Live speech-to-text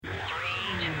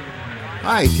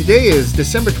Hi, today is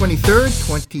December 23rd,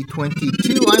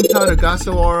 2022. I'm Todd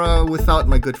Ogasawara without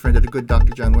my good friend, the good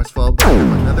Dr. John Westfall, but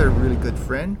another really good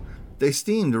friend, the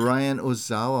esteemed Ryan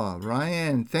Ozawa.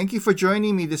 Ryan, thank you for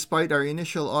joining me despite our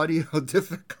initial audio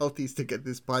difficulties to get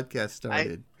this podcast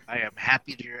started. I am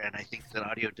happy to hear, and I think that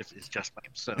audio is just fine.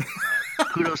 So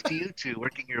kudos to you to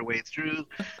working your way through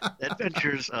the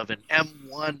adventures of an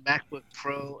M1 MacBook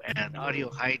Pro and audio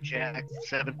hijack,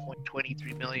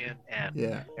 7.23 million, and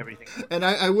Yeah. everything. And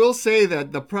I will say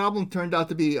that the problem turned out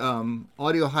to be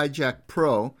Audio Hijack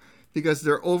Pro because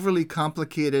their overly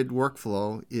complicated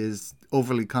workflow is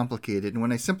overly complicated. And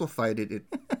when I simplified it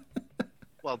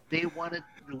Well, they wanted.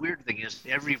 The weird thing is,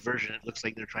 every version it looks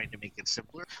like they're trying to make it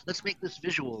simpler. Let's make this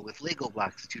visual with Lego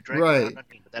blocks that you drag around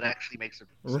underneath. But that actually makes it.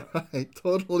 So. Right.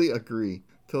 Totally agree.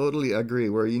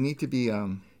 Where you need to be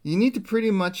you need to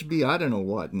pretty much be, I don't know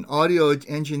what, an audio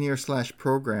engineer /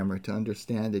 programmer to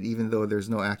understand it, even though there's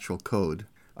no actual code.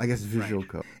 I guess visual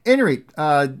code. At any rate,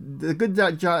 the good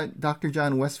Dr.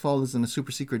 John Westfall is on a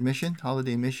super secret mission,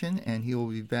 holiday mission, and he will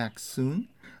be back soon.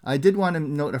 I did want to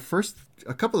note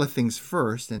a couple of things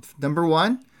first. And number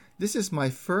one, this is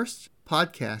my first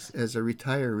podcast as a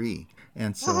retiree.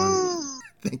 And so,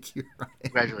 thank you, Ryan.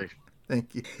 Congratulations.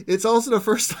 Thank you. It's also the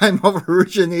first time I've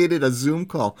originated a Zoom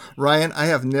call. Ryan, I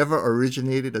have never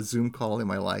originated a Zoom call in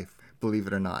my life, believe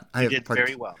it or not. You did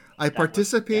very well. I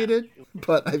participated,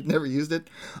 but I've never used it.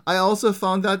 I also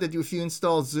found out that if you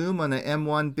install Zoom on an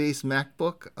M1 based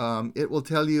MacBook, it will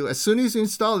tell you as soon as you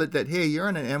install it that, hey, you're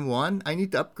on an M1, I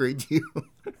need to upgrade you.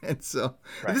 And so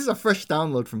this is a fresh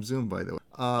download from Zoom, by the way.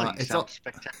 It sounds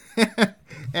spectacular.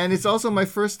 And it's also my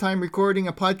first time recording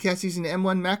a podcast using the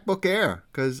M1 MacBook Air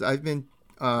because I've been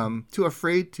too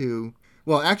afraid to.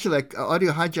 Well, actually,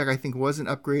 Audio Hijack, I think, wasn't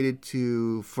upgraded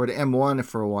for the M1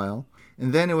 for a while.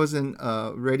 And then it wasn't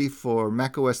ready for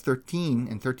macOS 13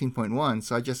 and 13.1,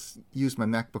 so I just used my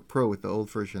MacBook Pro with the old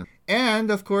version.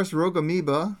 And, of course, Rogue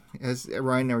Amoeba, as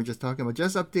Ryan and I were just talking about,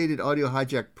 just updated Audio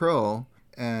Hijack Pro,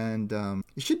 and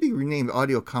it should be renamed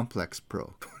Audio Complex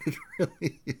Pro. It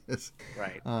really is.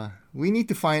 Right. We need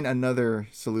to find another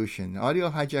solution. Audio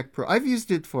Hijack Pro, I've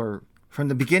used it from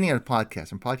the beginning of the podcast,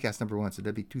 from podcast number 1, so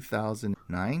that'd be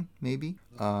 2009, maybe.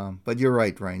 But you're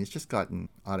right, Ryan, it's just gotten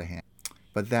out of hand.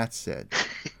 But that said,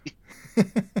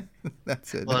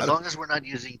 Well, as long as we're not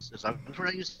using,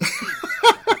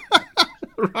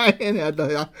 Ryan had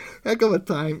a heck of a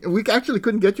time. We actually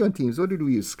couldn't get you on Teams. What did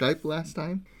we use? Skype last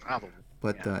time? Probably.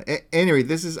 But anyway,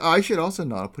 this is. I should also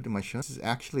know. I'll put in my show. This is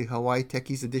actually Hawaii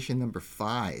Techies edition number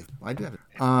 5. I do have it.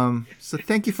 So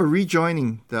thank you for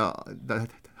rejoining the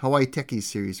Hawaii Techies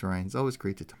series, Ryan. It's always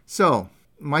great to talk. So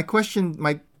my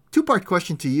 2-part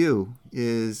question to you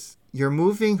is. You're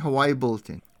moving Hawaii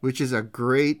Bulletin, which is a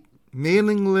great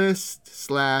mailing list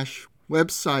 /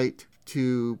 website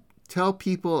to tell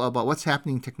people about what's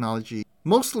happening in technology,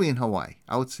 mostly in Hawaii.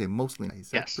 I would say mostly.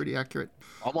 Is that pretty accurate?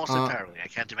 Almost entirely. I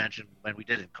can't imagine when we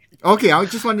didn't. Okay, I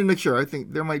just wanted to make sure. I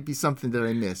think there might be something that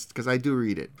I missed because I do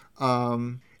read it.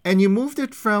 And you moved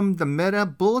it from the Meta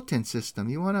Bulletin system.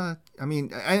 You want to,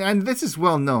 and this is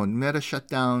well known. Meta shut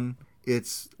down.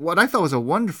 It's what I thought was a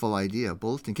wonderful idea,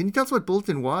 Bulletin. Can you tell us what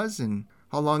Bulletin was and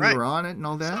how long you were on it and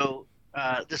all that? So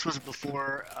this was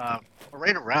before,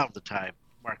 right around the time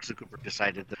Mark Zuckerberg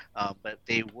decided that, but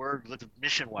they were,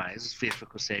 mission-wise,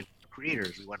 Facebook was saying,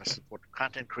 creators. We want to support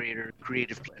content creators,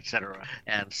 creative, etc.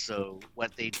 And so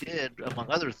what they did, among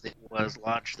other things, was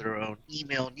launch their own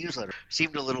email newsletter.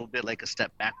 Seemed a little bit like a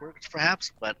step backwards,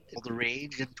 perhaps, but all the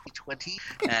rage in 2020,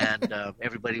 and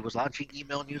everybody was launching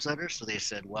email newsletters. So they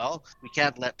said, well, we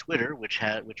can't let Twitter, which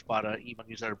bought an email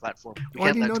newsletter platform, we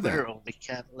can't let Twitter own. We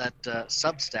can't let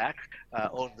Substack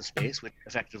own the space, which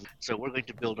effectively. So we're going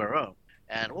to build our own.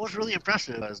 And what was really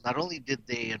impressive was not only did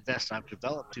they invest time to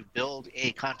build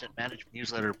a content management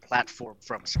newsletter platform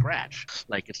from scratch,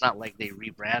 like it's not like they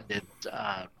rebranded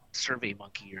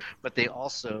SurveyMonkey, but they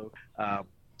also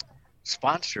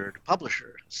sponsored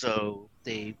publisher. So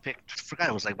they picked, I forgot,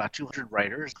 it was like about 200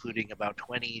 writers, including about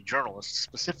 20 journalists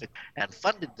specific, and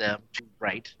funded them to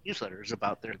write newsletters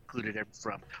about their, included them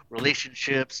from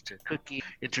relationships to cooking,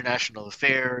 international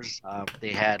affairs.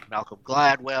 They had Malcolm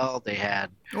Gladwell. They had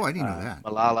I didn't know that.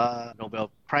 Malala, Nobel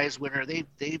Prize winner. They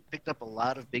picked up a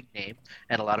lot of big names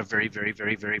and a lot of very, very,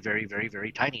 very, very, very, very,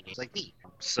 very tiny names like me.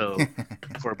 So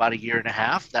for about a year and a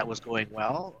half, that was going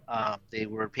well. They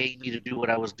were paying me to do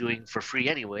what I was doing for free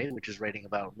anyway, which is writing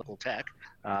about local tech.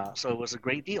 So it was a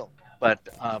great deal. But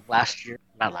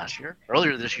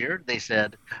earlier this year, they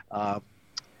said,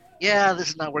 this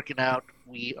is not working out.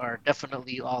 We are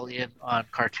definitely all in on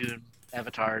cartoon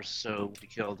avatars, so we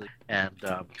killed it. And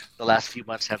the last few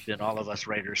months have been all of us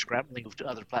writers scrambling to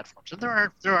other platforms, and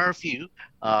there are a few,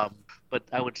 but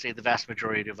I would say the vast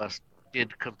majority of us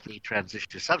did complete transition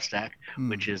to Substack,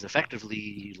 which is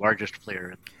effectively largest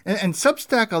player. And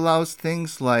Substack allows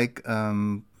things like,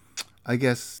 I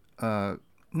guess,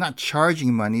 not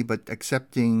charging money, but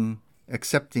accepting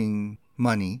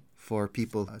money for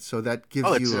people. So that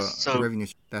gives you a revenue,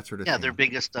 that sort of thing. Yeah, their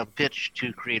biggest pitch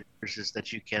to creators is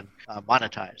that you can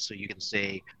monetize. So you can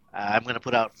say, I'm going to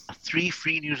put out 3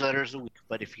 free newsletters a week,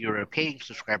 but if you're a paying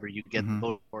subscriber, you get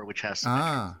more, which has some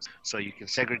extras. So you can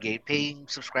segregate paying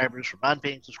subscribers from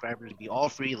non-paying subscribers and be all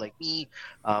free like me.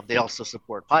 They also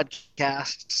support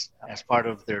podcasts as part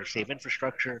of their same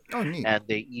infrastructure. Oh, neat. And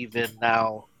they even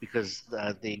now, because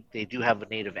they do have a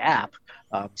native app,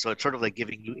 so it's sort of like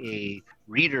giving you a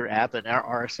reader app, an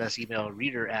RSS email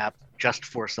reader app just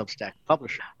for Substack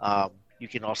publisher. You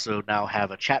can also now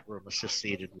have a chat room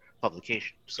associated with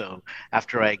publication. So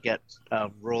after I get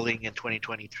rolling in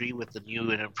 2023 with the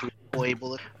new and improved OA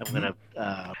bullet, I'm going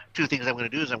to, 2 things I'm going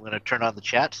to do is I'm going to turn on the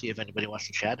chat, see if anybody wants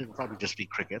to chat. It'll probably just be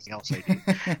crickets, else I do.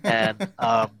 And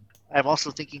I'm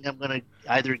also thinking I'm going to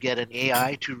either get an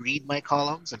AI to read my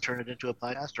columns and turn it into a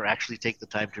podcast, or actually take the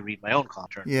time to read my own column.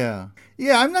 Yeah.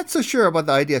 I'm not so sure about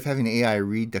the idea of having AI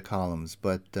read the columns,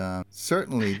 but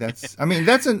certainly that's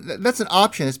an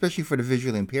option, especially for the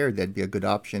visually impaired. That'd be a good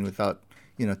option without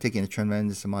taking a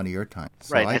tremendous amount of your time.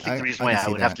 So right. I think the reason why I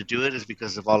would have to do it is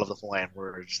because of all of the Hawaiian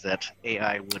words that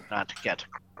AI would not get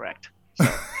correct. So,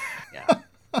 yeah.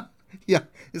 Yeah,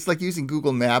 it's like using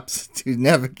Google Maps to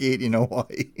navigate in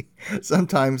Hawaii.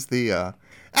 Sometimes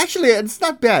actually, it's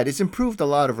not bad. It's improved a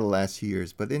lot over the last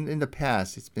years, but in the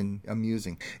past, it's been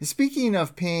amusing. And speaking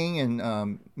of paying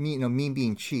and me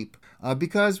being cheap,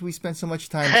 because we spent so much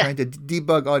time trying to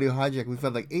debug Audio Hijack, we've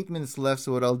got like 8 minutes left.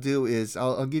 So what I'll do is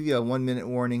I'll give you a 1-minute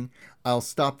warning. I'll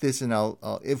stop this, and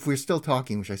I'll if we're still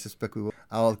talking, which I suspect we will,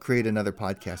 I'll create another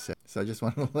podcast set. So I just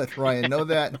want to let Ryan know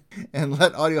that, and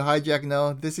let Audio Hijack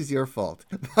know this is your fault.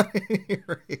 But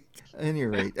at any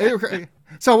rate.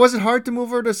 So was it hard to move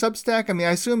over to Substack? I mean,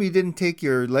 I assume you didn't take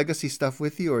your legacy stuff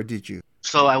with you, or did you?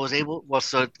 So I was able. Well,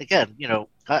 so again,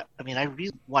 I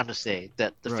really want to say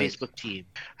that the Facebook team,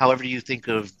 however you think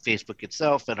of Facebook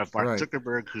itself and of Mark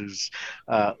Zuckerberg,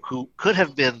 who could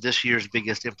have been this year's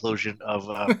biggest implosion of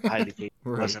highly paid,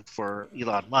 wasn't for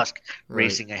Elon Musk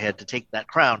racing ahead to take that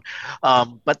crown.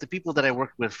 But the people that I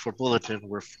worked with for Bulletin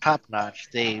were top notch.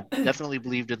 They definitely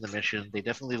believed in the mission. They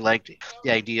definitely liked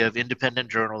the idea of independent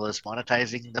journalists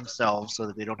monetizing themselves so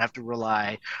that they don't have to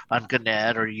rely on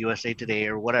Gannett or USA Today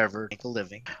or whatever to make a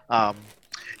living.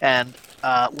 And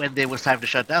when there was time to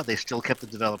shut down, they still kept the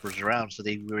developers around, so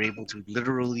they were able to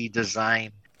literally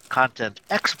design content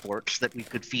exports that we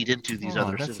could feed into these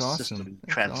other systems.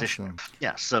 Transition. Awesome.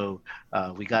 Yeah, so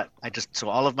so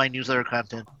all of my newsletter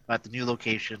content at the new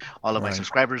location, all of my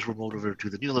subscribers were moved over to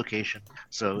the new location.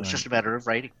 So it's just a matter of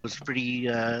writing. It was pretty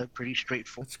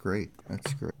straightforward. That's great.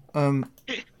 I'm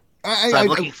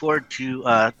looking forward to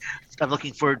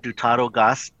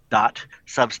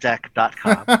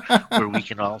tarogas.substack.com where we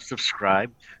can all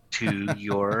subscribe to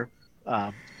your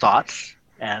thoughts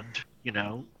and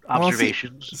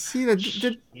observations. Well, see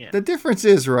the difference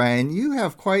is, Ryan, you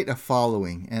have quite a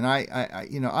following, and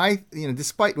I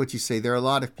despite what you say, there are a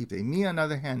lot of people. Me, on the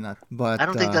other hand, not. But I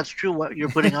don't think that's true. What you're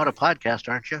putting out a podcast,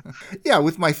 aren't you? Yeah,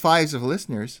 with my 5s of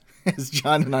listeners, as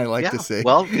John and I like to say.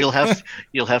 Well, you'll have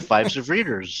 5s of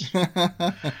readers.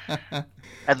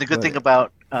 And the good thing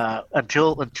about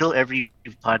until every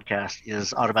podcast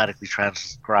is automatically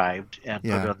transcribed and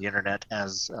put on the internet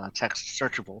as text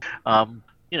searchable,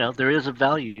 there is a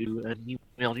value to an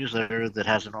email newsletter that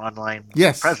has an online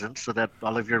presence, so that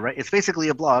all of your it's basically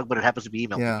a blog, but it happens to be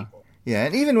emailed to people. Yeah,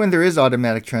 and even when there is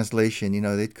automatic translation,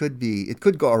 it could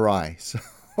go awry. So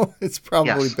it's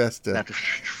probably best to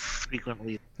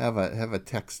frequently have a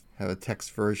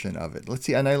text version of it. Let's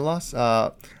see, and I lost.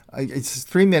 It's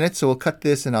 3 minutes, so we'll cut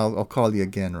this, and I'll call you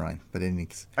again, Ryan. But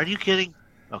are you kidding?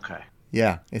 Okay.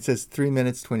 Yeah, it says 3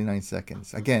 minutes 29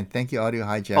 seconds. Again, thank you, Audio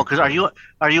Hijack. Oh, because are you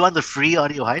on the free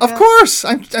Audio Hijack? Of course,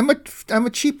 I'm a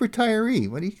cheap retiree.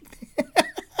 What do you think?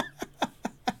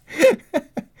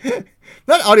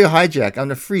 Not Audio Hijack. I'm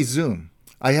the free Zoom.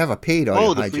 I have a paid Audio Hijack.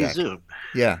 Oh, the free Zoom.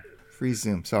 Yeah, free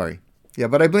Zoom. Sorry. Yeah,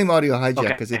 but I blame Audio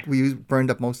Hijack because we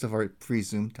burned up most of our free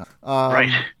Zoom time.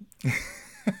 Right.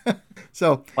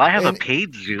 So. Well, I have a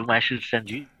paid Zoom. I should send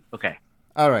you. Okay.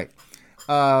 All right.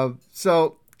 So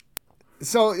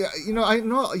I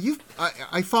know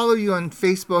I follow you on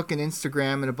Facebook and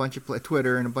Instagram and a bunch of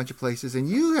Twitter and a bunch of places, and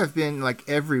you have been like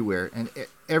everywhere and at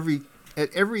every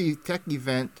tech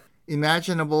event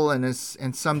imaginable and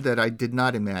some that I did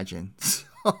not imagine.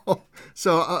 What's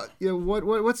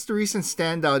the recent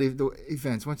standout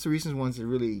events? What's the recent ones that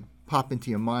really pop into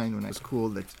your mind when it was cool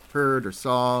that you heard or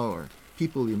saw or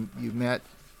people you met,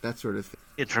 that sort of thing?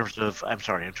 In terms of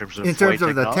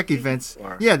the tech events,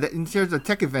 in terms of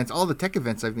tech events, all the tech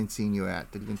events I've been seeing you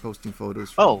at that you've been posting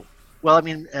photos from. Oh, well, I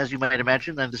mean, as you might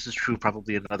imagine, and this is true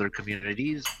probably in other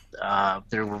communities,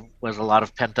 there was a lot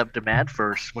of pent-up demand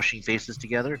for smushing faces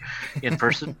together in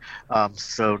person.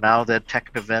 So now that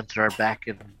tech events are back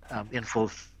in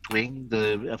full swing,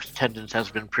 the attendance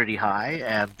has been pretty high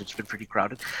and it's been pretty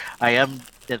crowded. I am,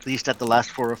 at least at the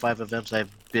last 4 or 5 events I've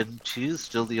been to,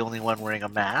 still the only one wearing a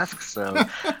mask, so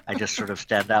I just sort of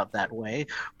stand out that way.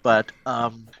 But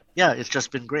yeah, it's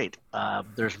just been great.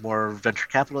 There's more venture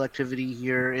capital activity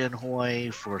here in Hawaii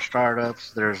for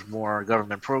startups. There's more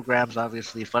government programs,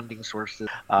 obviously, funding sources.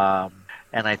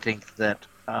 And I think that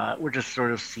we're just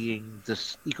sort of seeing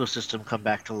this ecosystem come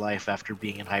back to life after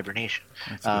being in hibernation,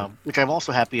 which I'm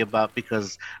also happy about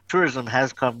because tourism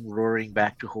has come roaring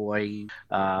back to Hawaii,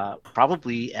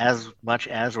 probably as much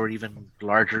as or even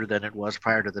larger than it was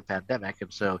prior to the pandemic.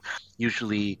 And so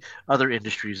usually other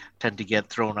industries tend to get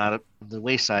thrown out of the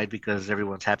wayside because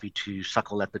everyone's happy to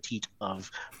suckle at the teat of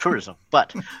tourism.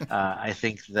 But I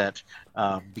think that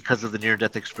because of the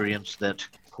near-death experience that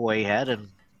Hawaii had, and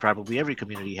probably every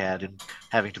community had, in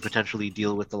having to potentially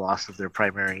deal with the loss of their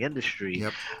primary industry.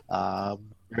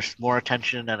 There's more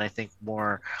attention and I think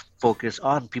more focus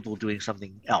on people doing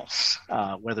something else,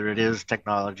 whether it is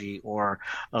technology or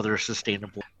other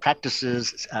sustainable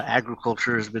practices.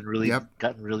 Agriculture has been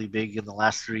gotten really big in the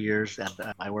last 3 years, and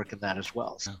I work in that as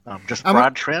well. So, just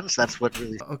broad trends, that's what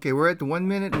really... Okay, we're at the 1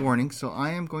 minute warning, so I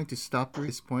am going to stop at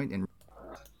this point and...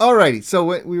 Alrighty, so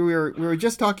we were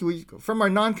just talking from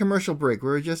our non-commercial break. We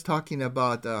were just talking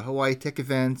about Hawaii tech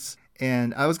events,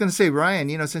 and I was going to say,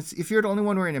 Ryan, since if you're the only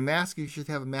one wearing a mask, you should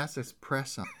have a mask that's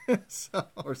press on,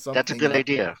 or something. That's a good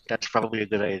idea. That's probably a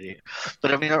good idea.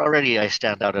 But I mean, already I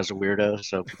stand out as a weirdo,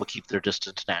 so people keep their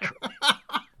distance naturally.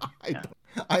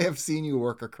 I have seen you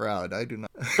work a crowd. I do not.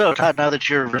 So Todd, now that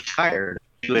you're retired,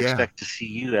 you expect to see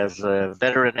you as a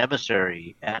veteran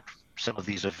emissary at some of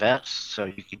these events, so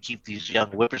you can keep these young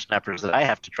whippersnappers that I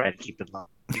have to try to keep in mind.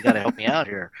 You got to help me out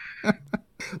here.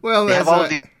 Well, they have all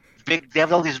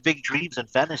these big dreams and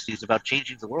fantasies about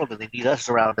changing the world, and they need us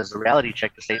around as a reality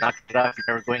check to say, knock it off, you're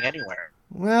never going anywhere.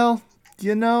 Well,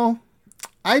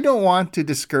 I don't want to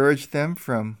discourage them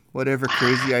from whatever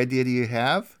crazy idea you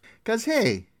have, because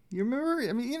hey, you remember?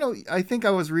 I mean, I think I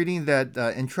was reading that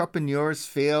entrepreneurs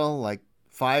fail like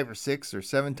 5 or 6 or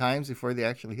 7 times before they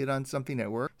actually hit on something that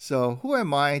works. So who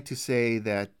am I to say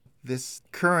that this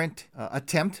current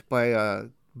attempt by a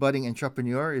budding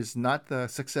entrepreneur is not the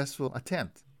successful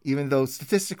attempt, even though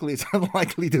statistically it's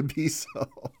unlikely to be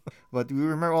so. But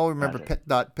we all remember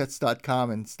pets.com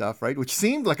and stuff, right? Which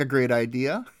seemed like a great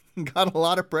idea, got a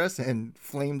lot of press and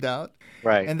flamed out.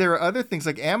 Right. And there are other things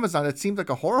like Amazon that seemed like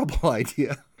a horrible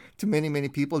idea to many, many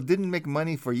people. Didn't make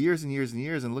money for years and years and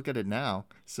years, and look at it now.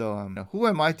 So who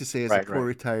am I to say as a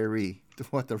poor retiree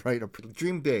what the right approach?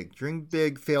 Dream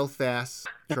big, fail fast,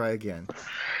 try again.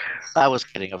 I was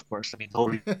kidding, of course. I mean, the whole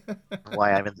reason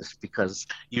why I'm in this because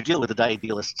you deal with the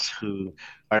idealists who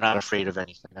are not afraid of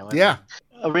anything.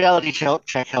 A reality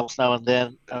check helps now and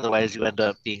then. Otherwise, you end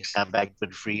up being sandbagged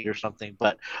and free or something.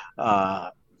 But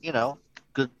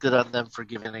good on them for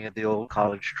giving it the old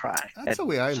college try. That's the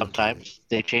way I look at it. Sometimes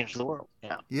they change the world.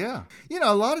 Yeah.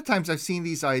 A lot of times I've seen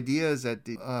these ideas at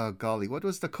the, what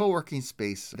was the co-working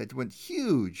space that went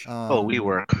huge?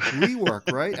 WeWork.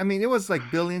 WeWork, right? I mean, it was like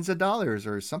billions of dollars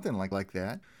or something like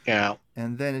that. Yeah.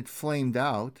 And then it flamed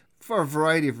out for a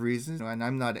variety of reasons, and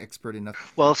I'm not expert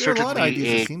enough. Well, there are a lot of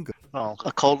ideas that seem good. Well,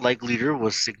 a cult-like leader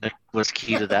was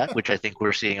key to that, which I think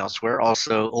we're seeing elsewhere.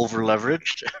 Also,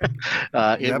 over-leveraged.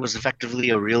 It was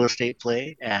effectively a real estate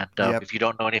play, and if you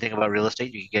don't know anything about real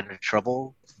estate, you can get into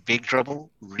trouble, big trouble,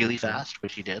 really fast,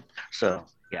 which he did. So,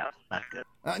 yeah, not good.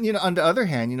 On the other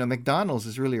hand, McDonald's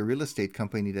is really a real estate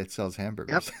company that sells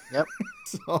hamburgers. Yep.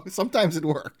 So sometimes it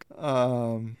works.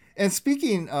 And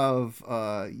speaking of,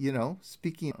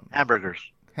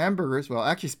 hamburgers. Well,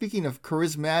 actually, speaking of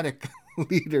charismatic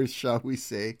leaders, shall we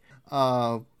say,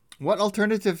 what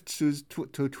alternative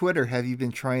to Twitter have you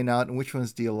been trying out, and which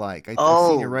ones do you like? I've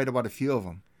seen you write about a few of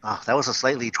them. That was a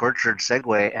slightly tortured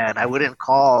segue, and I wouldn't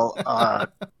call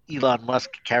Elon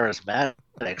Musk charismatic.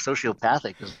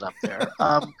 Sociopathic is up there.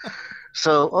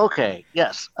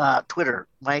 Twitter,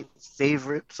 my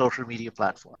favorite social media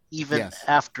platform, even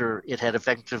after it had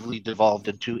effectively devolved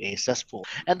into a cesspool.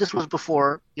 And this was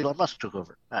before Elon Musk took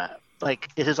over. like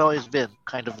it has always been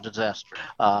kind of a disaster,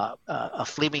 a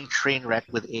flaming train wreck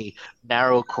with a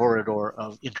narrow corridor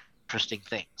of interesting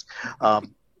things.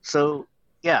 So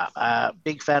yeah,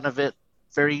 big fan of it.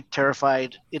 Very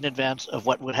terrified in advance of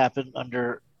what would happen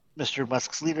under Mr.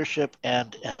 Musk's leadership,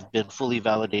 and have been fully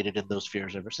validated in those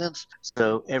fears ever since.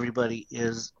 So everybody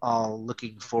is all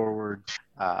looking forward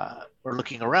or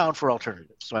looking around for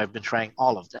alternatives. So I've been trying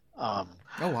all of them. Oh,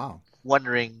 wow.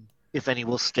 Wondering if any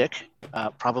will stick.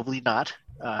 Probably not.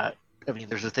 I mean,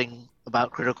 there's a thing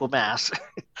about critical mass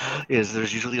is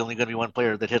there's usually only going to be one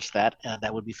player that hits that, and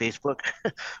that would be Facebook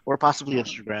or possibly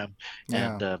Instagram.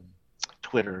 Yeah. And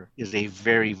Twitter is a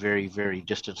very, very, very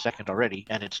distant second already,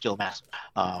 and it's still massive.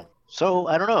 So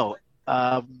I don't know.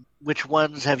 Which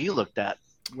ones have you looked at?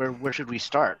 Where should we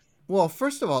start? Well,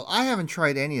 first of all, I haven't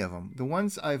tried any of them. The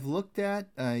ones I've looked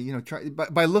at,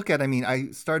 by look at, I mean,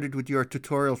 I started with your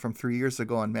tutorial from 3 years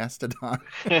ago on Mastodon.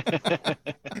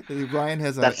 Brian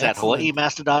has a That's at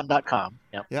HawaiiMastodon.com.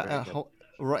 Yep, yeah.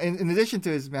 In addition to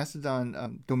his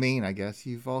Mastodon domain, I guess,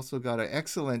 you've also got an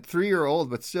excellent 3-year-old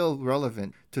but still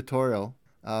relevant tutorial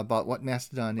about what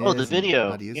Mastodon is. Oh, the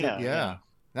video. How to use it. Yeah.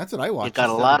 That's what I watched. It got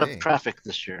a lot of traffic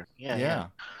this year. Yeah.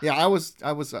 I was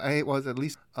at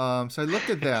least. So I looked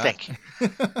at that. Thank you.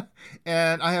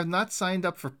 And I have not signed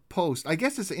up for post. I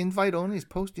guess it's invite only. Is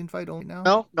post invite only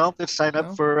now? No. It's signed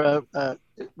up for a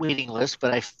waiting list,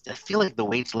 but I feel like the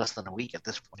wait's less than a week at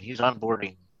this point. He's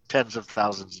onboarding tens of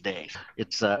thousands a day.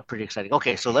 It's pretty exciting.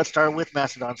 Okay, so let's start with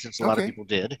Mastodon, since a lot of people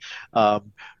did.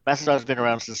 Mastodon's been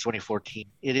around since 2014.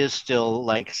 It is still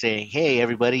like saying, hey,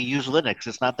 everybody, use Linux.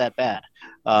 It's not that bad.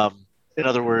 In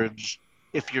other words,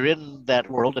 if you're in that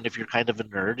world and if you're kind of a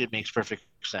nerd, it makes perfect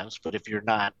sense. But if you're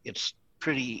not, it's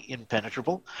pretty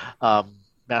impenetrable.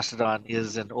 Mastodon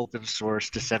is an open source,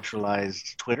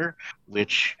 decentralized Twitter,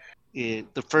 which the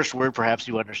first word perhaps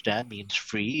you understand means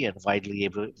free and widely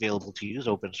available to use,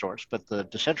 open source, but the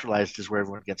decentralized is where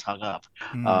everyone gets hung up.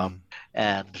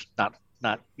 And not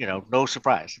no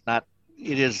surprise,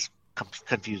 it is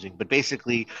confusing, but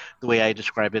basically the way I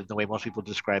describe it and the way most people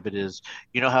describe it is,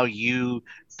 how you,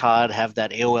 Todd, have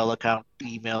that AOL account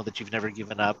email that you've never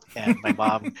given up, and my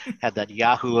mom had that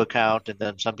Yahoo account, and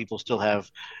then some people still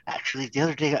have. Actually, the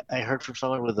other day I heard from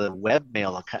someone with a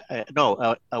webmail account,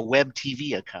 a web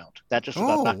TV account. That just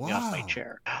about knocked me off my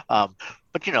chair.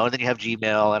 But and then you have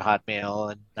Gmail and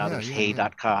Hotmail, and now there's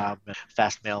Hey.com and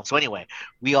Fastmail. So anyway,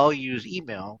 we all use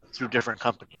email through different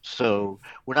companies. So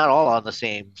we're not all on the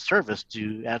same service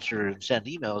to answer and send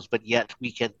emails, but yet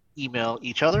we can email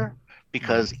each other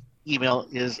because email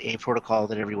is a protocol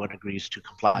that everyone agrees to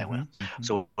comply with.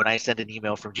 So when I send an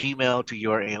email from Gmail to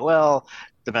your AOL,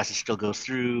 the message still goes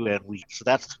through, and so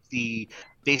that's the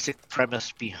basic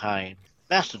premise behind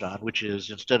Mastodon, which is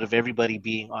instead of everybody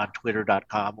being on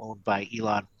Twitter.com owned by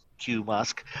Elon Q.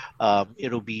 Musk,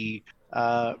 it'll be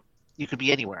you could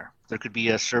be anywhere. There could be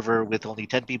a server with only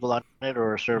 10 people on it,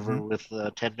 or a server with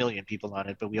 10 million people on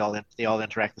it, but they all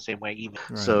interact the same way. Email.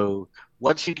 Right. So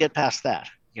once you get past that,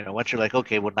 once you're like,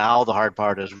 okay, well, now the hard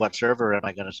part is what server am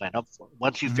I going to sign up for?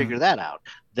 Once you figure that out,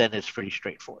 then it's pretty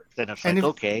straightforward. Then it's like,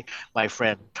 okay, my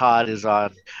friend Todd is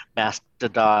on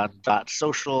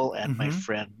Mastodon.social, and my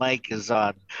friend Mike is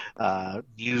on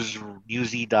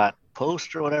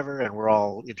newsy.post or whatever, and we're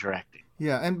all interacting.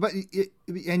 Yeah,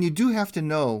 and you do have to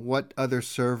know what other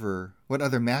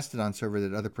Mastodon server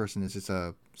that other person is. It's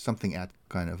a something at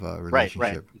kind of a relationship.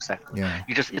 Right, exactly. Yeah.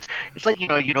 You just it's like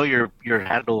your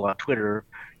handle on Twitter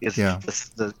is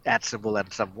the @ symbol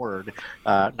and some word.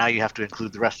 Now you have to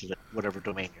include the rest of it, whatever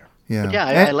domain you're. Yeah,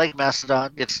 but I like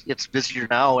Mastodon. It's busier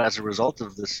now as a result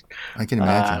of this. I can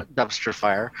imagine dumpster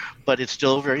fire, but it's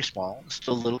still very small. It's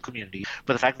still a little community.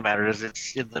 But the fact of the matter is,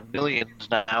 it's in the millions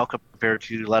now compared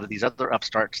to a lot of these other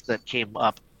upstarts that came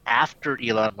up after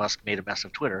Elon Musk made a mess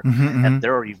of Twitter, and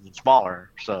they're even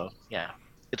smaller. So yeah,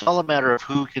 it's all a matter of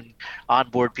who can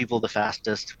onboard people the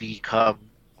fastest to become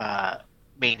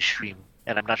mainstream.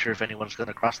 And I'm not sure if anyone's going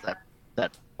to cross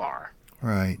that bar.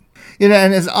 Right. And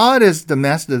as odd as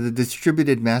the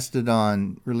distributed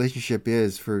Mastodon relationship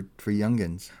is for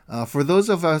youngins, for those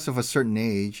of us of a certain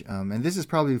age, and this is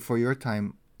probably before your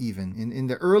time even, in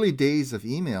the early days of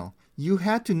email, you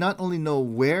had to not only know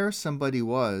where somebody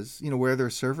was, where their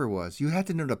server was, you had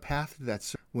to know the path to that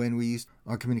server when we used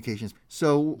our communications.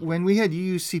 So when we had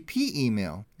UUCP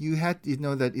email, you had to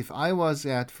know that if I was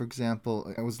at, for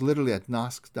example, I was literally at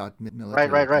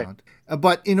nosk.military account.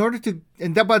 But in order to,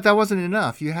 but that wasn't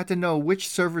enough. You had to know which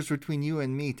servers between you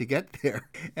and me to get there.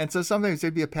 And so sometimes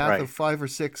there'd be a path of 5 or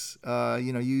 6,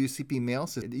 UUCP mail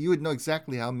systems. You would know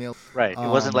exactly how mail. Right. It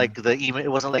wasn't like the email.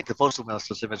 It wasn't like the postal mail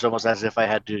system. It's almost as if I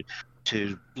had to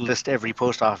to list every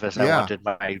post office I Yeah. wanted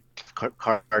my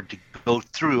card to go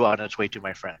through on its way to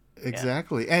my friend. Yeah.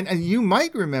 Exactly. And you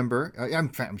might remember,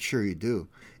 I'm sure you do,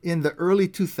 in the early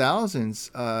 2000s,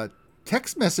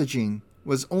 text messaging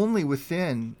was only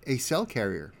within a cell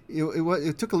carrier.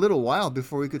 It took a little while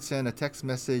before we could send a text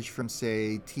message from,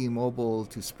 say, T-Mobile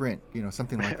to Sprint,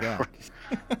 something like that.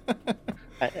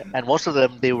 And most of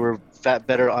them, they were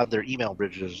better on their email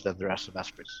bridges than their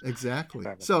SMS bridges. Exactly.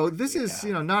 So this is,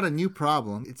 not a new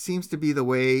problem. It seems to be the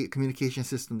way communication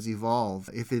systems evolve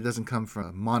if it doesn't come from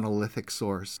a monolithic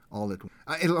source all at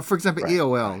once. For example, Right,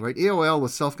 AOL, right? AOL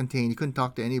was self-contained. You couldn't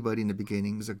talk to anybody in the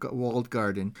beginning. It was a walled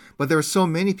garden. But there were so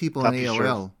many people on CompuServe.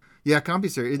 AOL. Yeah,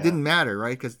 CompuServe. It didn't matter,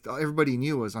 right? Because everybody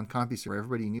knew it was on CompuServe.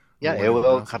 Everybody knew. Yeah,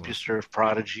 AOL, CompuServe,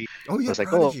 Prodigy. Oh, yeah, It was like,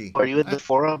 Prodigy. oh, are you in the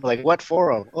forum? Like, what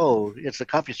forum? Oh, it's a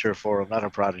CompuServe forum, not a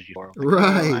Prodigy forum. Like,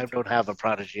 Right. oh, I don't have a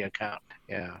Prodigy account.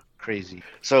 Yeah, crazy.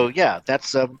 So yeah,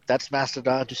 that's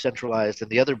Mastodon decentralized,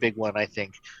 and the other big one I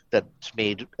think that's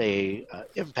made a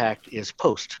impact is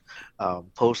Post.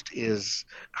 Post is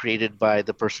created by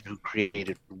the person who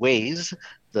created Waze,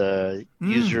 the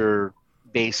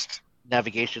user-based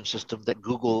navigation system that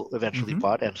Google eventually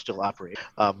bought and still operates.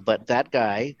 But that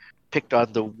guy picked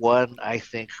on the one, I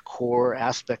think, core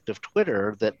aspect of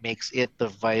Twitter that makes it the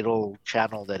vital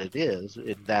channel that it is,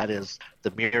 and that is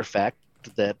the mere fact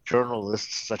that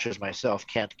journalists such as myself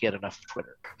can't get enough of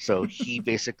Twitter. So he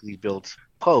basically built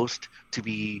Post to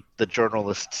be the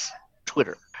journalist's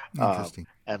Twitter. Interesting.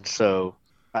 And so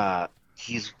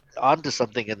he's onto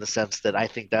something in the sense that I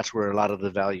think that's where a lot of the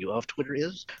value of Twitter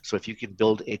is. So if you can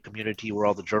build a community where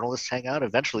all the journalists hang out,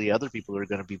 eventually other people are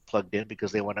going to be plugged in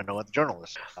because they want to know what the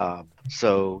journalists.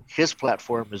 So his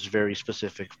platform is very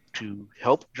specific to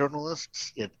help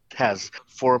journalists. It has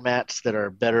formats that are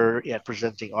better at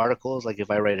presenting articles. Like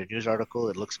if I write a news article,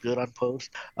 it looks good on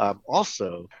Post.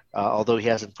 Also, although he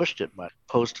hasn't pushed it much,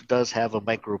 Post does have a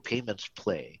micropayments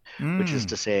play, which is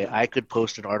to say I could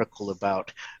post an article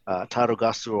about Taro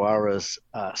Gasuwara's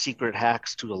secret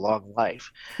hacks to a long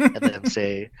life, and then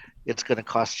say it's going to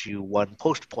cost you 1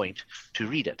 post point to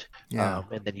read it. Yeah.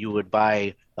 And then you would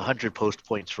buy 100 post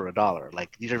points for $1.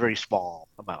 Like these are very small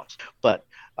amounts, but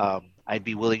I'd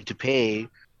be willing to pay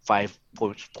 5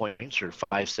 points or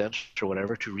 5 cents or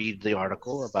whatever to read the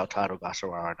article about Taro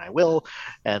Gasuwara, and I will.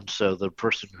 And so the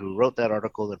person who wrote that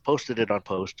article and posted it on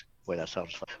Post, boy, that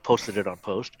sounds fun, posted it on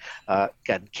Post,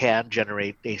 can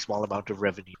generate a small amount of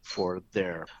revenue for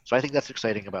their. So I think that's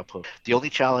exciting about Post. The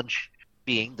only challenge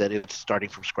being that it's starting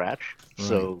from scratch. Right.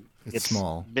 So it's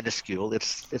small, minuscule.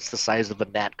 It's the size of a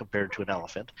gnat compared to an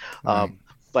elephant. Right.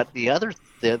 But on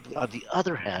the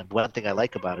other hand, one thing I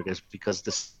like about it is because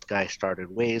this guy started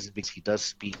Waze, because he does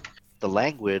speak the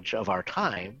language of our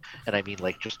time, and I mean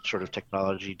like just sort of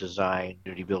technology, design,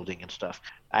 community building and stuff.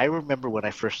 I remember when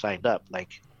I first signed up,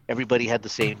 like everybody had the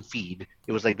same feed.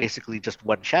 It was like basically just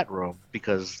one chat room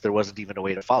because there wasn't even a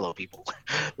way to follow people.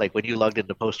 Like when you logged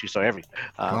into Post, you saw everything.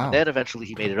 Wow. And then eventually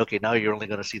he made it, okay, now you're only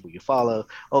going to see who you follow.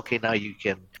 Okay, now you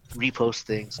can repost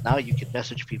things. Now you can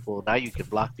message people. Now you can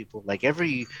block people. Like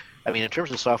in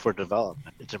terms of software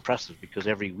development, it's impressive because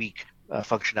every week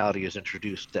functionality is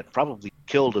introduced that probably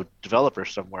killed a developer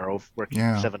somewhere working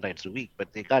 7 nights a week,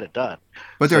 but they got it done.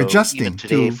 But they're adjusting even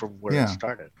today from where it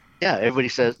started. Yeah, everybody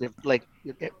says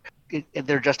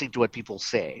they're adjusting to what people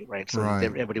say, right? So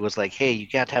everybody was like, "Hey, you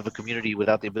can't have a community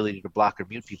without the ability to block or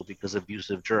mute people because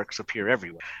abusive jerks appear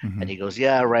everywhere." And he goes,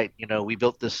 "Yeah, right. We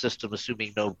built this system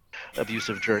assuming no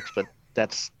abusive jerks, but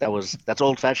that's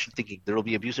old-fashioned thinking. There will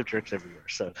be abusive jerks everywhere."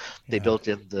 So they built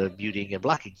in the muting and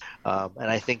blocking. And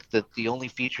I think that the only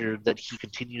feature that he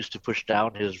continues to push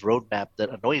down his roadmap that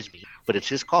annoys me, but it's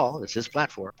his call, it's his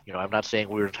platform. I'm not saying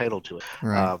we're entitled to it.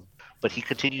 Right. But he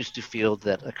continues to feel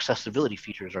that accessibility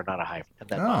features are not a high, and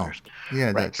that bothers me.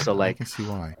 Yeah, right. So I can see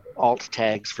why. Alt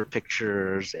tags for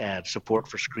pictures and support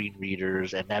for screen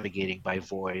readers and navigating by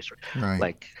voice. Right.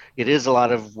 Like it is a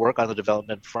lot of work on the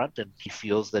development front, and he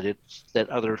feels that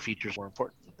other features are more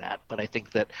important than that. But I think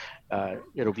that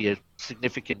it'll be a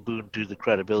significant boon to the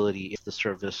credibility if the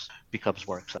service becomes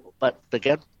more accessible. But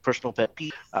again, personal pet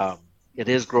peeve. It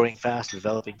is growing fast,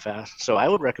 developing fast. So I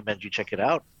would recommend you check it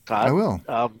out, Todd. I will.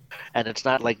 And it's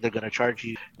not like they're going to charge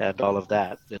you and all of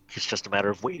that. It's just a matter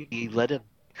of waiting to be let in.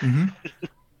 Mm-hmm.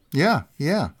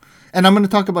 Yeah. And I'm going to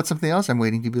talk about something else I'm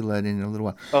waiting to be let in a little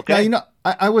while. Okay. Now,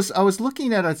 I was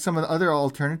looking at some of the other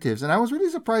alternatives, and I was really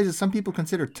surprised that some people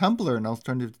consider Tumblr an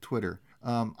alternative to Twitter.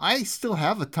 I still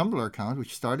have a Tumblr account,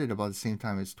 which started about the same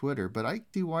time as Twitter, but I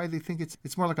see why they think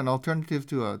it's more like an alternative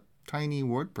to a tiny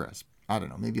WordPress. I don't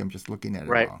know. Maybe I'm just looking at it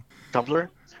wrong. Tumblr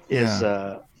is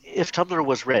if Tumblr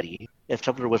was ready, if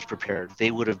Tumblr was prepared,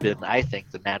 they would have been, I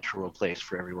think, the natural place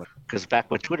for everyone. Because back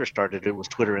when Twitter started, it was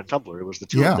Twitter and Tumblr. It was the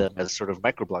two of Yeah. them as sort of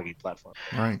microblogging platforms.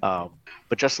 Right.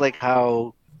 But just like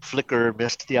how Flickr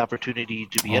missed the opportunity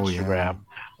to be Oh, yeah.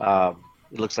 Instagram,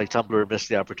 it looks like Tumblr missed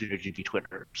the opportunity to be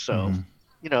Twitter. So,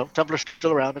 Tumblr's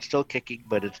still around, it's still kicking,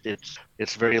 but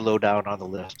it's very low down on the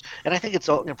list. And I think it's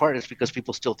all in part it's because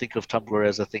people still think of Tumblr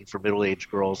as a thing for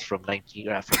middle-aged girls from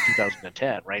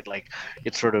 2010, right? Like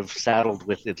it's sort of saddled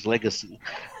with its legacy,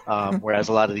 whereas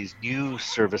a lot of these new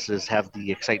services have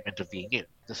the excitement of being new.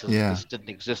 This didn't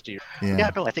exist here. Yeah.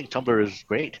 No, I think Tumblr is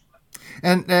great.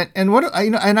 And what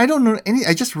and I don't know any.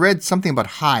 I just read something about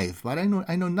Hive, but I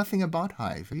know nothing about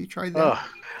Hive. Have you tried that?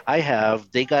 I have.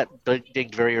 They got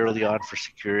dinged very early on for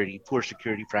poor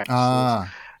security practices.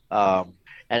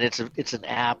 And it's an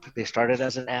app. They started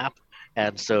as an app,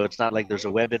 and so it's not like there's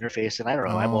a web interface. And I don't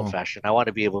know. I'm old-fashioned. I want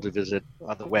to be able to visit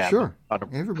on the web, on a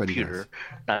computer,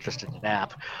 not just in an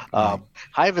app.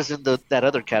 Hive is in that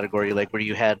other category, like where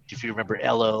you had, if you remember,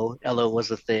 Ello. Ello was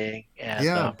a thing, and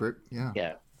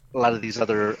yeah. A lot of these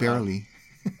other barely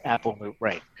Apple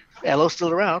right. Ello's still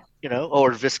around,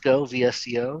 or Visco,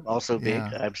 VSCO, also big.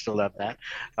 Yeah. I'm still on that.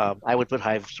 I would put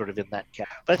Hive sort of in that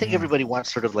category. But I think everybody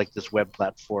wants sort of like this web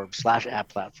platform / app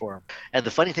platform. And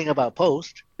the funny thing about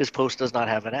Post is Post does not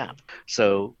have an app.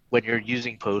 So when you're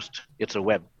using Post, it's a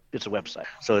website.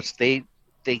 So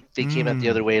they came out the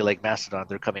other way like Mastodon.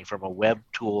 They're coming from a web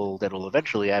tool that will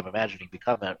eventually, I'm imagining,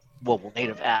 become a mobile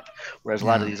native app, whereas a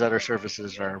lot of these other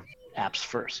services are apps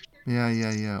first.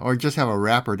 Yeah. Or just have a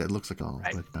wrapper that looks like all.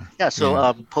 Right.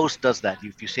 But, Post does that.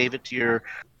 If you save it to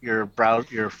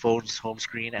your phone's home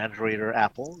screen, Android or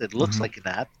Apple, it looks like an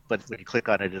app, but when you click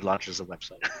on it, it launches a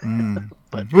website.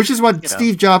 Which is what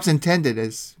Steve Jobs intended,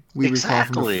 as we recall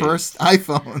from the first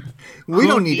iPhone. We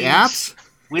don't need apps.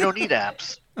 We don't need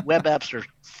apps. Web apps are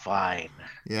fine.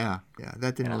 Yeah,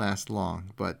 that didn't last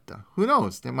long, but who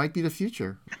knows? That might be the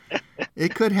future.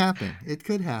 It could happen.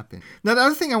 Now, the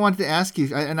other thing I wanted to ask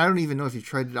you, and I don't even know if you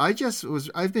tried it,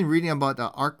 I've been reading about the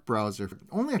Arc browser for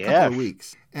only a couple of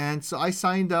weeks. And so I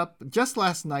signed up just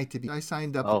last night to be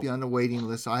on the waiting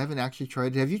list. So I haven't actually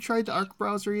tried it. Have you tried the Arc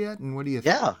browser yet? And what do you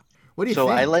think? Yeah. What do you think?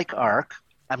 So I like Arc.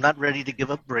 I'm not ready to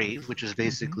give up Brave, which is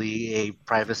basically a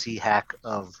privacy hack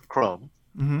of Chrome.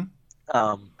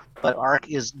 But Arc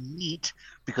is neat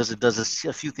because it does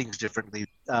a few things differently.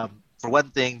 For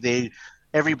one thing,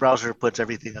 every browser puts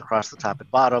everything across the top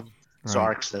and bottom. Right. So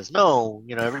Arc says, no,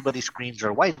 everybody's screens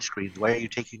are wide screens. Why are you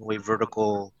taking away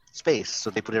vertical space? So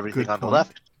they put everything on the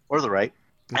left or the right.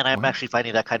 And I'm actually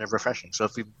finding that kind of refreshing. So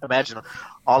if you imagine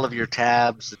all of your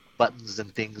tabs, buttons,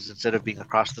 and things, instead of being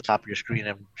across the top of your screen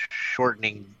and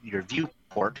shortening your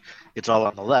viewport, it's all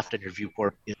on the left, and your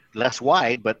viewport is less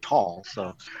wide but tall.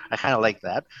 So I kind of like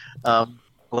that.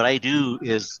 What I do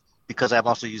is, because I'm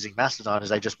also using Mastodon,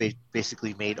 is I just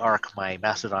basically made Arc my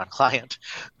Mastodon client.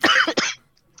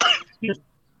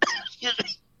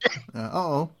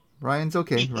 Ryan's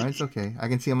okay. I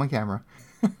can see him on camera.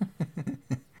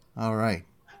 All right.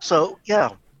 So yeah,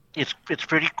 it's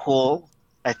pretty cool.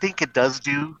 I think it does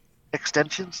do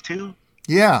extensions too.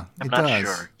 Yeah, I'm not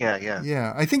sure.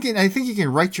 Yeah. I think you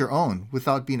can write your own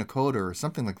without being a coder or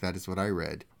something like that. Is what I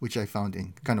read, which I found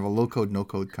in kind of a low code, no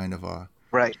code kind of a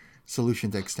solution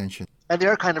to extension. And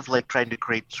they're kind of like trying to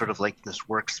create sort of like this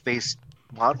workspace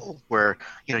model where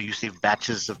you save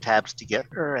batches of tabs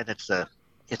together, and it's a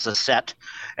set,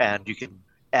 and you can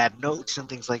add notes and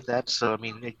things like that. So I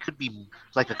mean, it could be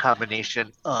like a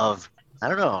combination of, I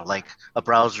don't know, like a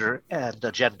browser and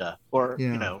agenda, or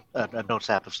a notes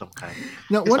app of some kind.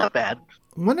 No, it's not bad.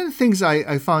 One of the things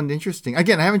I found interesting,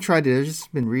 again, I haven't tried it, I've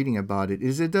just been reading about it,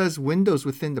 is it does windows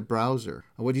within the browser,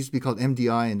 what used to be called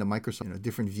MDI in the Microsoft,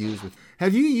 different views.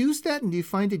 Have you used that, and do you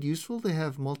find it useful to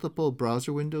have multiple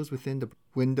browser windows within the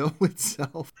window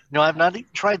itself? No, I've not even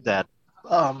tried that.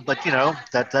 But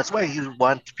that's why you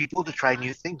want people to try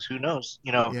new things. Who knows?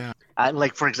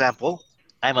 For example,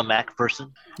 I'm a Mac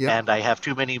person, and I have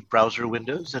too many browser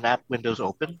windows and app windows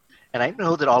open. And I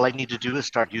know that all I need to do is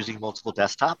start using multiple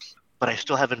desktops, but I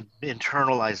still haven't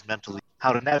internalized mentally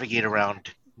how to navigate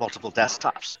around multiple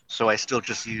desktops. So I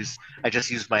just use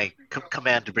my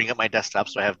command to bring up my desktop.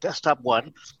 So I have desktop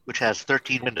 1, which has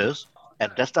 13 windows,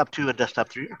 and desktop 2 and desktop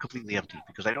 3 are completely empty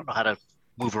because I don't know how to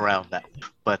move around that.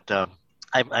 But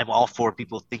I'm all for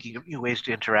people thinking of new ways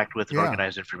to interact with and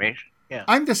organize information. Yeah.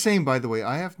 I'm the same, by the way.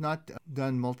 I have not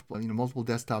done multiple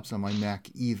desktops on my Mac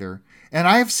either, and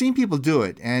I have seen people do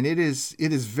it, and it is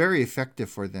very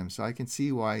effective for them. So I can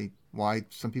see why why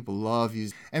some people love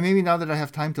using. And maybe now that I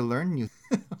have time to learn new,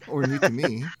 or new to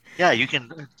me. Yeah, you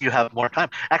have more time.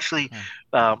 Actually,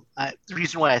 the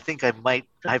reason why I think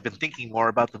I've been thinking more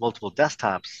about the multiple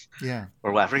desktops, Yeah.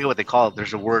 or I forget what they call it.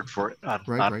 There's a word for it on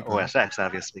Right. OS X,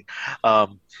 obviously,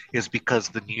 is because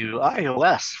the new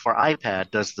iOS for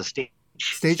iPad does the Stage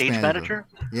stage Manager. manager,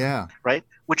 Yeah. right?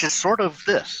 Which is sort of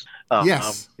this.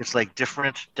 Yes. It's like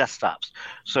different desktops.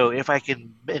 So if I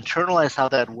can internalize how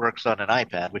that works on an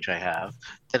iPad, which I have,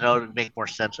 then it would make more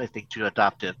sense, I think, to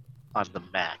adopt it on the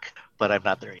Mac. But I'm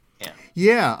not there yet.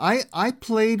 Yeah, I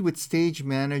played with Stage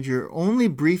Manager only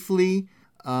briefly.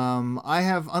 I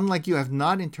have, unlike you, have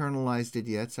not internalized it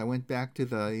yet. So I went back to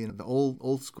the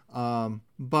old school.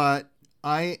 But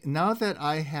I now that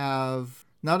I have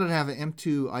an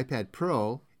M2 iPad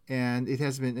Pro, and it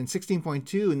has been in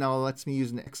 16.2 now lets me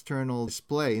use an external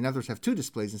display. In other words, have two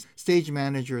displays. And Stage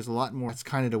Manager is a lot more. That's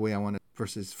kind of the way I want it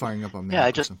versus firing up a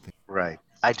Mac or something. Right.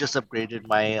 I just upgraded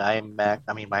my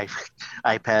my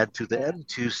iPad to the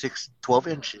M2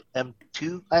 12-inch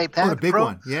M2 iPad Oh, the big Pro.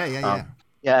 one. Yeah.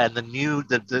 Yeah, and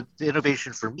the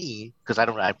innovation for me, because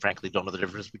I frankly don't know the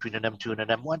difference between an M2 and an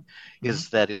M1, is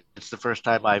that it's the first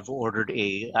time I've ordered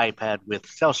a iPad with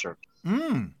cell service.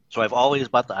 So I've always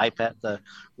bought the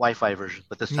Wi-Fi version,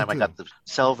 but this time I got the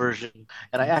cell version,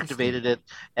 and I activated it,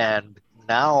 and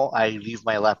now I leave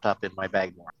my laptop in my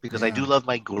bag more because I do love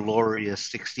my glorious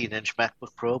 16-inch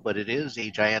MacBook Pro, but it is a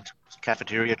giant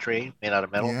cafeteria tray made out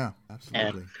of metal. Yeah, absolutely.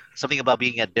 And something about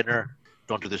being at dinner,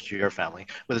 don't do this to your family,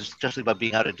 but it's just about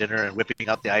being out at dinner and whipping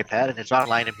out the iPad, and it's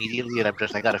online immediately, and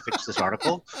I got to fix this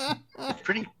article.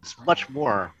 It's much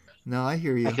more. No, I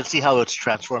hear you. I can see how it's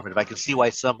transformative. I can see why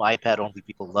some iPad-only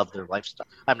people love their lifestyle.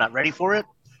 I'm not ready for it,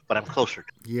 but I'm closer to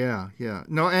it. Yeah.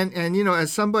 No, and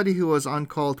as somebody who was on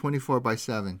call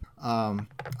 24/7,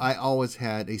 I always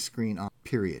had a screen on,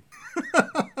 period.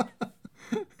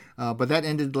 But that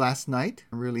ended last night.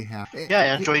 I'm really happy. Yeah,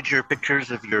 I enjoyed your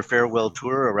pictures of your farewell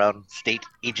tour around state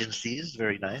agencies.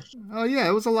 Very nice. Oh yeah,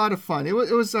 it was a lot of fun. It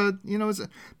was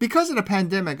because of the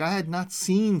pandemic. I had not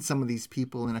seen some of these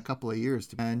people in a couple of years,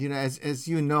 and as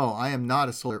you know, I am not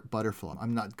a solar butterfly.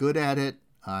 I'm not good at it.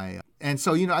 And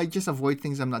so I just avoid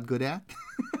things I'm not good at.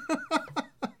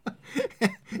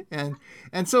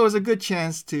 And so it was a good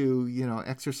chance to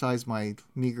exercise my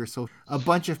meager soul. A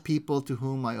bunch of people to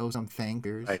whom I owe some thanks.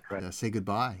 Right. Say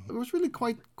goodbye. It was really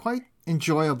quite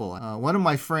enjoyable. One of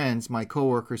my friends, my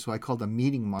coworkers, who I called a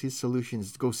meeting mob, his solution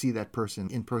is to go see that person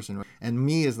in person, right? And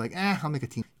me is like, I'll make a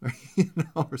team,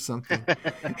 or something.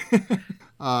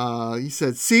 He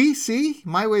said, see,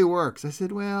 my way works. I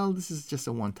said, well, this is just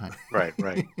a one time. Right.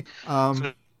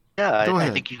 I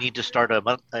think you need to start a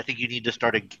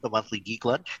monthly geek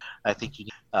lunch. I think you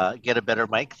need get a better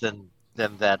mic than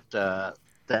that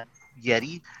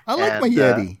Yeti. I like my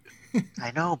Yeti.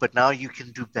 I know, but now you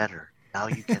can do better. Now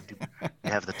you can do.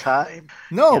 You have the time.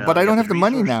 No, but I don't have the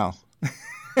money now.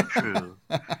 True.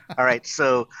 All right,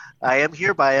 so I am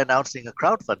hereby announcing a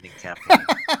crowdfunding campaign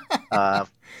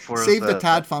for Save the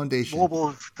Todd Foundation.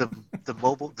 The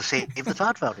Save the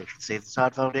Todd Foundation. Save the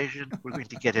Todd Foundation. We're going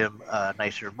to get him a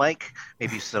nicer mic,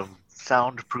 maybe some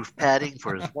soundproof padding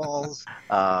for his walls,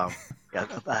 a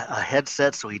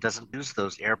headset so he doesn't use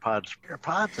those AirPods.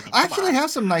 I actually have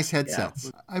some nice headsets.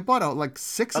 Yeah. I bought out like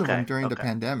 6 of them during the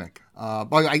pandemic.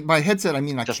 By headset, I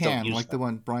mean a cam, like the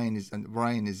one Brian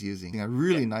is using. A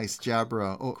really nice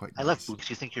Jabra. I love boots.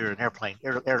 You think you're an Air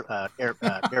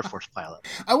Force pilot.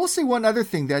 I will say one other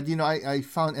thing that I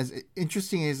found as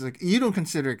interesting is, like, you don't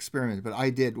consider experiment, but I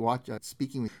did watch.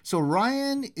 Speaking with, so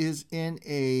Ryan is in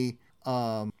a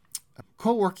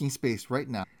co-working space right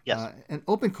now. Yes. An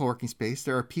open co-working space.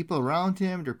 There are people around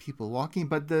him. There are people walking,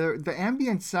 but the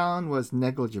ambient sound was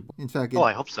negligible. In fact,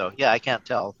 I hope so. Yeah, I can't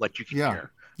tell what you can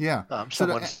hear. Yeah.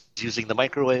 Someone's using the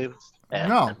microwave.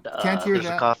 Can't hear there's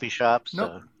that. A coffee shop.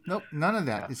 Nope, none of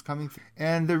that is coming through.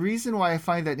 And the reason why I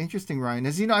find that interesting, Ryan,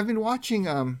 is I've been watching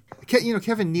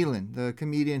Kevin Nealon, the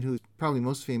comedian who's probably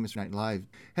most famous Night Live,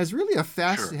 has really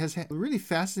has a really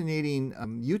fascinating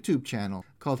YouTube channel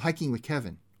called Hiking with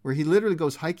Kevin, where he literally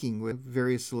goes hiking with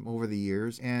various over the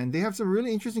years, and they have some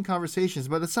really interesting conversations.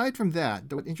 But aside from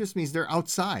that, what interests me is they're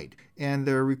outside and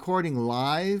they're recording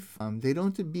live. They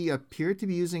don't appear to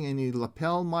be using any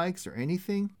lapel mics or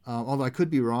anything, although I could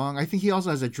be wrong. I think he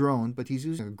also has a drone, but he's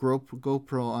using a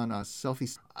GoPro on a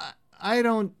selfie. I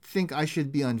don't think I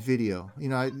should be on video.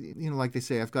 Like they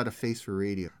say, I've got a face for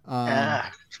radio.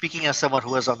 Speaking as someone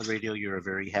who was on the radio, you're a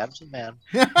very handsome man,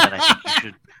 and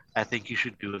I think you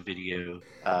should do a video.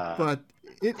 But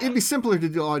it'd be simpler to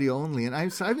do audio only, and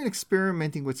I've been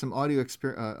experimenting with some audio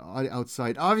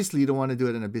outside. Obviously, you don't want to do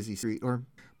it in a busy street,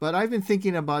 But I've been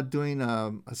thinking about doing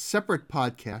a separate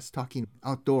podcast talking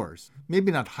outdoors.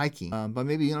 Maybe not hiking, but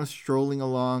maybe, strolling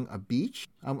along a beach.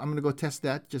 I'm going to go test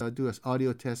that, just do an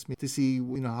audio test to see,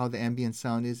 how the ambient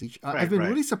sound is. I've been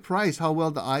really surprised how well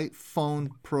the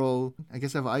iPhone Pro, I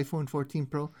guess I have an iPhone 14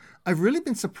 Pro. I've really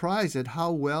been surprised at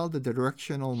how well the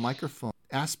directional microphone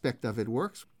aspect of it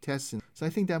works. Testing. So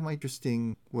I think that might be an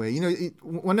interesting way.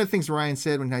 One of the things Ryan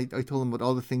said when I told him about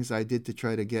all the things I did to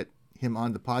try to get him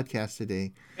on the podcast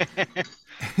today,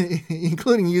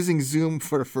 including using Zoom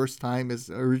for the first time as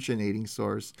originating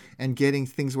source and getting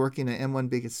things working on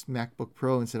M1-based MacBook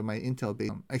Pro instead of my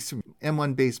Intel-based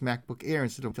M1-based MacBook Air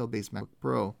instead of Intel-based MacBook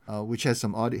Pro, which has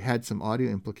some audio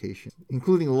implications,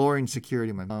 including lowering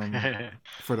security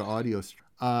for the audio stream.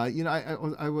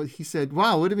 He said,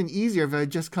 wow, it would have been easier if I had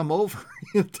just come over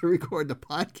to record the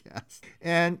podcast.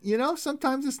 And,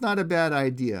 sometimes it's not a bad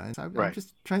idea. I'm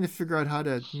just trying to figure out how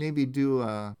to maybe do,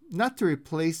 not to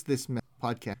replace this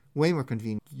podcast, way more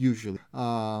convenient usually.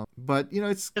 But,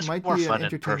 it might be an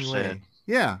entertaining way.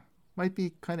 Yeah, might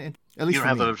be kind of at least you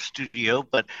don't have a studio,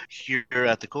 but here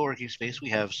at the co-working space, we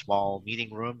have small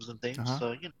meeting rooms and things.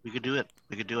 So, we could do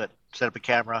it. Set up a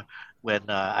camera. When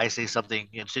I say something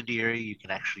incendiary, you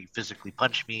can actually physically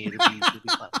punch me. It'll be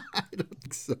fun. I don't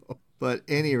think so. But at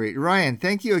any rate, Ryan,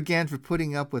 thank you again for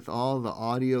putting up with all the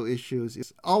audio issues.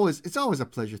 It's always a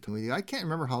pleasure to meet you. I can't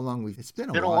remember how long it's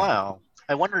been a while.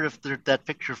 I wonder if that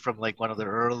picture from like one of the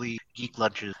early Geek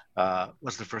Lunches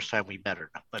was the first time we met or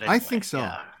not. But anyway, I think so.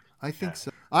 Yeah. I think so.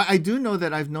 I do know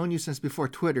that I've known you since before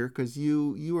Twitter, because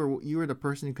you were the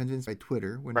person who convinced me by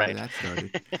Twitter whenever that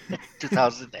started.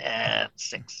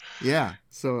 2006. Yeah.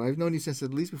 So I've known you since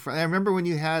at least before. I remember when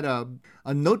you had a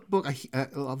notebook,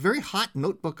 a very hot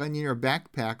notebook on your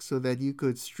backpack so that you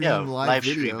could stream live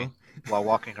video streaming while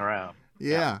walking around.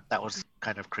 Yeah. That was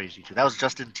kind of crazy too. That was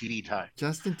Justin TV time.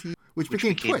 Justin TV. Which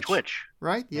became Twitch.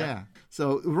 Right? Yeah.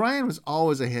 So Ryan was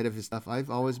always ahead of his stuff. I've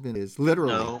always been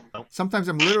literally. No. Sometimes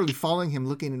I'm literally following him,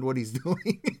 looking at what he's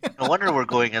doing. No wonder we're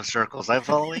going in circles. I'm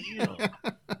following you.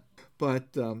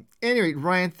 But anyway,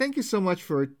 Ryan, thank you so much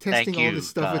for testing all this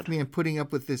stuff with me and putting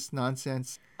up with this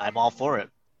nonsense. I'm all for it.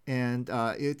 And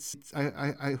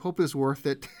I hope it's worth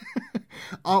it.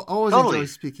 I'll always enjoy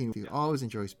speaking with you. Always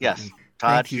enjoy speaking. Yes.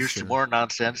 Todd, here's some more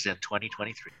nonsense in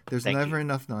 2023. There's never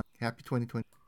enough nonsense. Happy 2020.